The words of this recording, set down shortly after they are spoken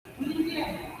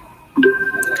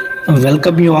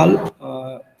Welcome you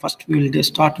all. First, we will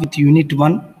start with Unit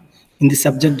 1 in the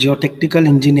subject Geotechnical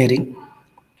Engineering.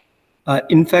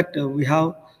 In fact, we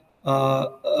have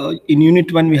in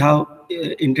Unit 1 we have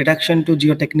Introduction to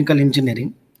Geotechnical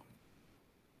Engineering.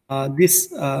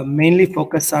 This mainly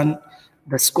focus on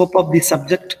the scope of the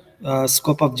subject,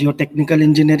 scope of geotechnical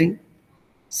engineering,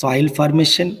 soil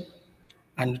formation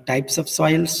and types of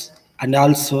soils, and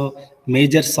also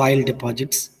major soil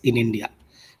deposits in India.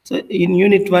 So in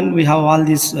Unit 1, we have all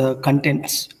these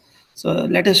contents. So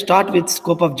let us start with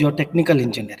scope of geotechnical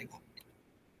engineering.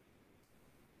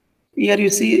 Here you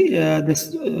see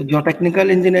this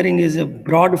geotechnical engineering is a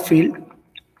broad field.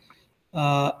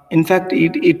 In fact,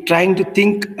 it trying to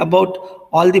think about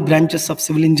all the branches of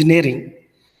civil engineering.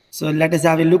 So let us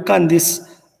have a look on this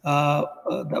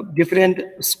the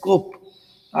different scope.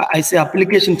 I say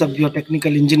applications of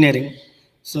geotechnical engineering.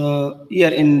 So here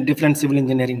in different civil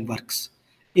engineering works.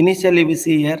 Initially, we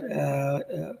see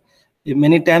here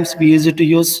many times we used to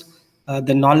use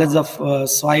the knowledge of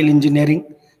soil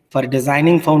engineering for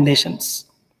designing foundations.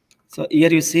 So here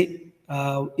you see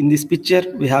in this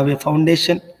picture we have a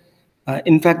foundation.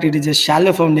 In fact, it is a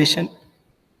shallow foundation.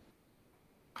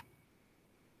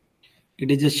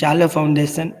 It is a shallow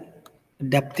foundation.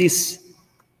 Depth is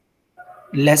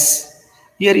less.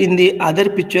 Here in the other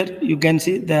picture, you can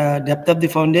see the depth of the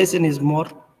foundation is more.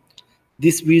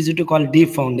 This we used to call deep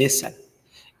foundation.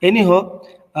 Anyhow,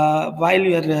 while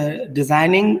you are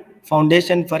designing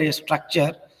foundation for a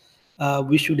structure,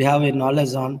 we should have a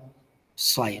knowledge on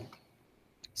soil.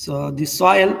 So the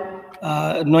soil,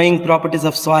 knowing properties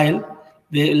of soil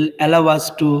will allow us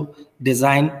to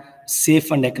design safe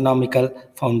and economical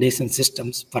foundation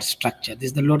systems for structure.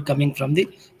 This is the load coming from the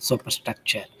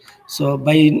superstructure. So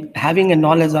by having a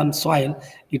knowledge on soil,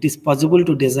 it is possible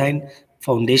to design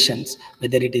foundations,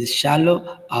 whether it is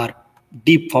shallow or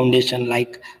deep foundation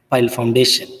like pile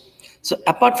foundation. So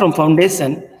apart from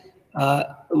foundation,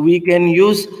 we can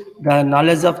use the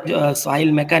knowledge of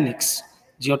soil mechanics,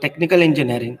 geotechnical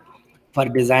engineering for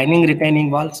designing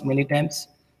retaining walls. Many times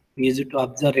we use it to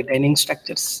observe retaining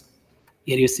structures.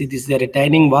 Here you see this is a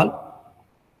retaining wall.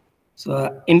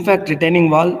 So in fact,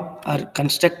 retaining wall are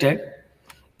constructed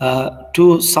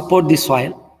to support the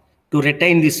soil, to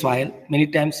retain the soil. Many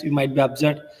times you might be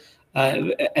observed,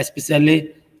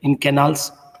 especially in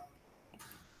canals.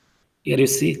 Here you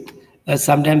see,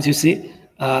 sometimes you see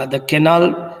the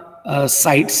canal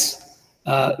sites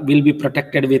will be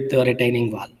protected with the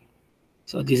retaining wall.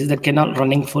 So this is the canal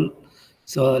running full.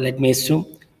 So let me assume.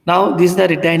 Now this is the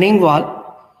retaining wall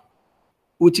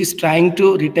which is trying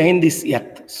to retain this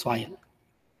earth, soil.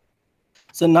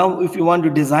 So now if you want to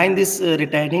design this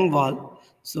retaining wall,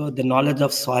 so the knowledge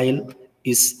of soil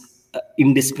is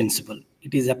indispensable.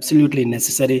 It is absolutely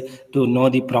necessary to know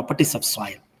the properties of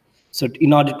soil. So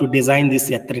in order to design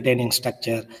this earth retaining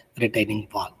structure, retaining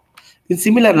wall. In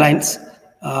similar lines,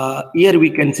 here we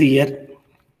can see here,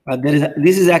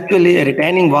 this is actually a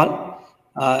retaining wall.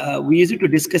 We used to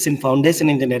discuss in foundation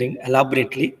engineering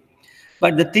elaborately.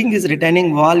 But the thing is,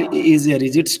 retaining wall is a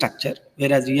rigid structure,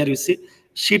 whereas here you see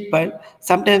sheet pile.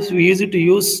 Sometimes we use it to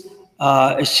use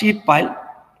a sheet pile.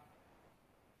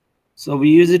 So we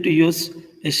use it to use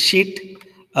a sheet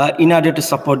in order to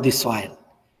support the soil.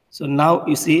 So now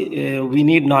you see we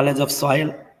need knowledge of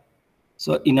soil.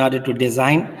 So in order to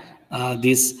design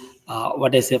these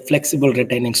what I say flexible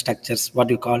retaining structures,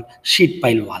 what you call sheet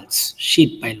pile walls.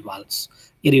 Sheet pile walls.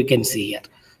 Here you can see here.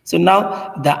 So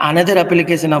now the another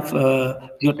application of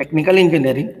geotechnical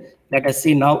engineering, let us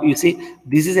see now. You see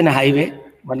this is in a highway,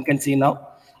 one can see now,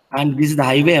 and this is the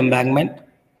highway embankment.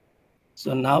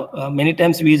 So now many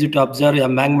times we use to observe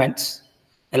embankments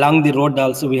along the road.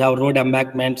 Also we have road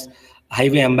embankments,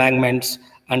 highway embankments,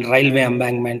 and railway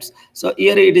embankments. So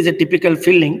here it is a typical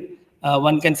filling.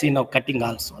 One can see now cutting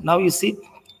also. Now you see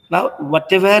now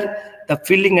whatever the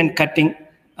filling and cutting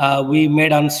we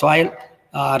made on soil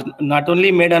are not only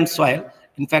made on soil.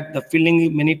 In fact, the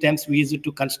filling many times we use it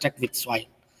to construct with soil.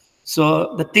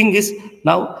 So the thing is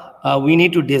now we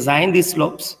need to design these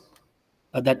slopes.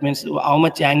 That means how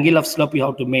much angle of slope you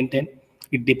have to maintain.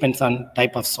 It depends on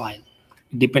type of soil.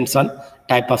 It depends on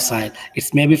type of soil.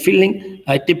 It's maybe filling.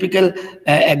 A typical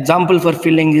example for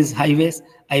filling is highways,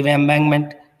 highway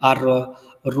embankment or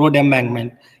road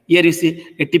embankment. Here you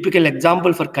see a typical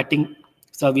example for cutting.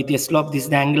 So with a slope, this is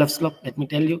the angle of slope. Let me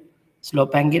tell you,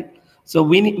 slope angle. So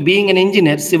being an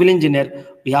engineer, civil engineer,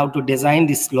 we have to design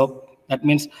this slope. That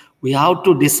means we have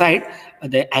to decide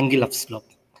the angle of slope.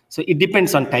 So it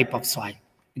depends on type of soil.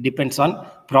 It depends on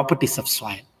properties of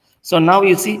soil. So now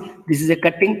you see this is a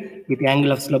cutting with the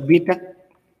angle of slope beta.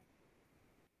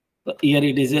 So here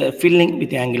it is a filling with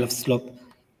the angle of slope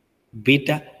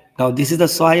beta. Now this is the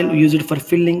soil used for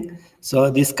filling. So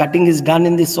this cutting is done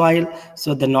in the soil.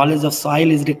 So the knowledge of soil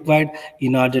is required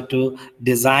in order to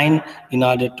design,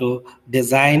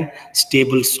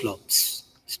 stable slopes.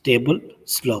 Stable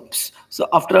slopes. So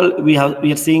after all, we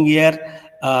are seeing here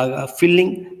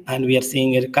filling, and we are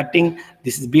seeing here cutting.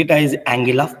 This is beta is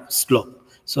angle of slope.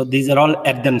 So these are all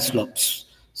earthen slopes.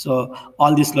 So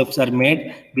all these slopes are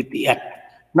made with the earth.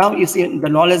 Now you see the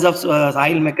knowledge of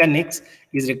soil mechanics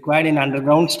is required in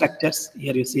underground structures.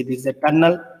 Here you see this is a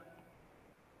tunnel.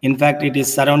 In fact, it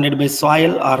is surrounded by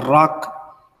soil or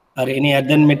rock or any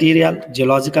earthen material,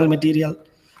 geological material.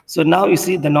 So now you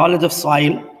see the knowledge of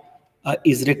soil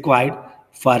is required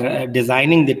for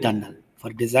designing the tunnel.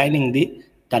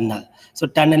 So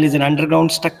tunnel is an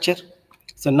underground structure.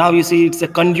 So now you see it's a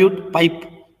conduit pipe,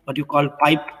 what you call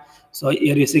pipe. So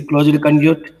here you see closed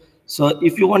conduit. So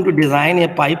if you want to design a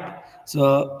pipe,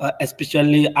 so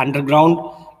especially underground,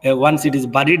 once it is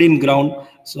buried in ground,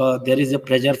 so there is a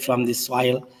pressure from the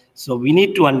soil. So we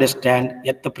need to understand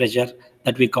yet the pressure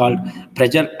that we call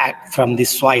pressure from the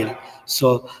soil.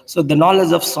 So the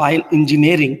knowledge of soil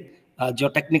engineering,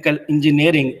 geotechnical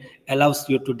engineering, allows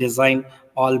you to design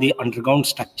all the underground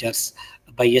structures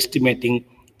by estimating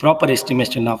proper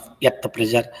estimation of earth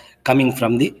pressure coming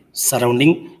from the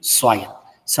surrounding soil.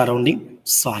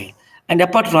 And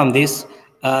apart from this,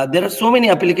 there are so many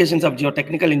applications of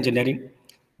geotechnical engineering.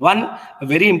 One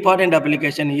very important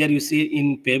application here you see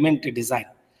in pavement design.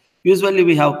 Usually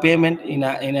we have pavement in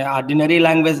a ordinary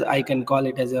language, I can call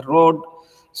it as a road.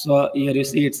 So here you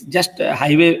see it's just a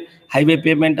highway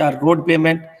pavement or road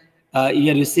pavement.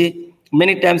 Here you see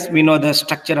many times we know the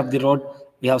structure of the road.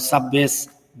 We have subbase,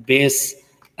 base,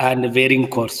 and wearing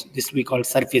course. This we call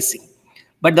surfacing.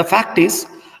 But the fact is,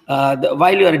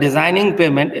 while you are designing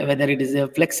pavement, whether it is a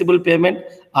flexible pavement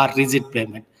or rigid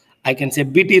pavement, I can say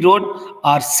BT road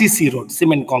or CC road,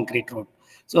 cement concrete road.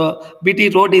 So BT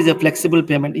road is a flexible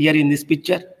pavement. Here in this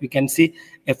picture, we can see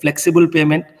a flexible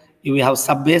pavement. We have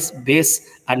subbase,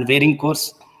 base, and wearing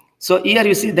course. So here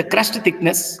you see the crust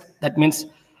thickness. That means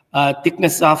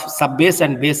thickness of subbase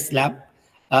and base slab,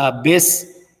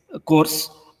 base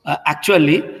course.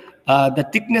 Actually, the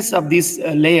thickness of these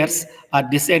layers are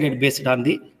decided based on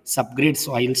the subgrade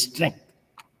soil strength.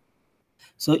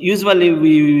 So usually we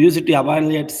use it to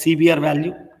evaluate CBR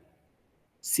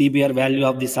value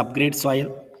of the subgrade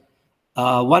soil.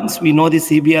 Once we know the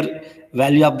CBR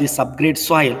value of the subgrade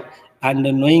soil and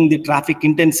knowing the traffic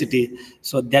intensity,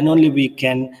 so then only we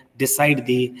can decide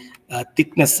the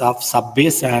thickness of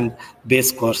subbase and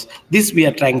base course. This we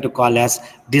are trying to call as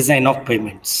design of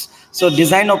pavements. So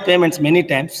design of pavements many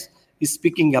times is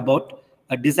speaking about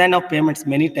what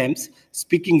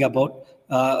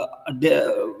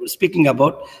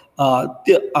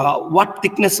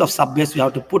thickness of subbase we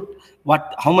have to put,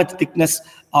 how much thickness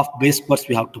of base course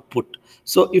we have to put.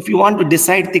 So if you want to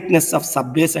decide thickness of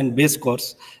subbase and base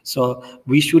course, so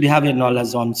we should have a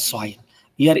knowledge on soil.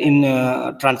 Here in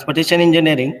transportation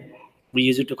engineering, we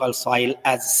use it to call soil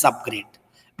as subgrade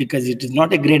because it is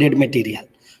not a graded material.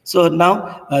 So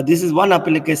now this is one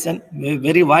application,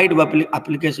 very wide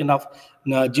application of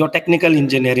geotechnical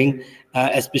engineering,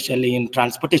 especially in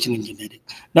transportation engineering.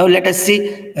 Now let us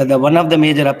see one of the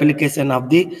major application of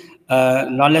the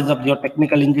knowledge of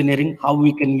geotechnical engineering, how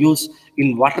we can use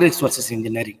in water resources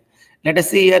engineering. Let us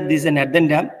see here, this is an earthen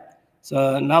dam.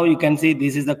 So now you can see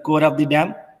this is the core of the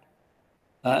dam.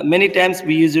 Many times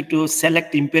we use it to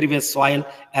select impervious soil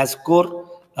as core.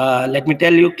 Let me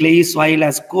tell you, clayey soil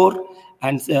as core.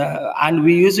 And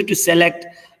we use it to select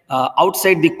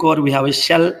outside the core, we have a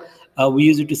shell. We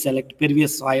use it to select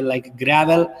pervious soil like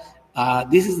gravel.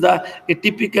 This is a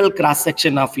typical cross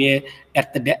section of a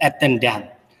earthen dam.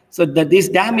 So this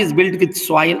dam is built with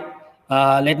soil.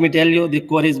 Let me tell you, the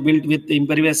core is built with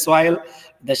impervious soil.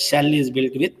 The shell is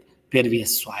built with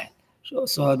pervious soil.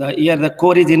 So here the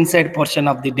core is inside portion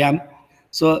of the dam.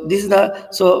 So this is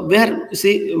where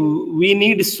see we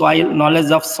need soil, knowledge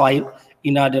of soil,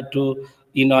 in order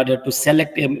to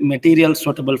select a material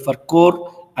suitable for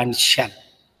core and shell.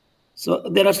 So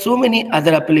there are so many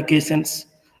other applications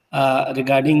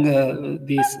regarding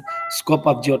this scope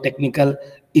of geotechnical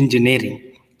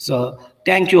engineering. So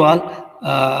thank you all.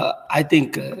 I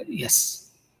think yes.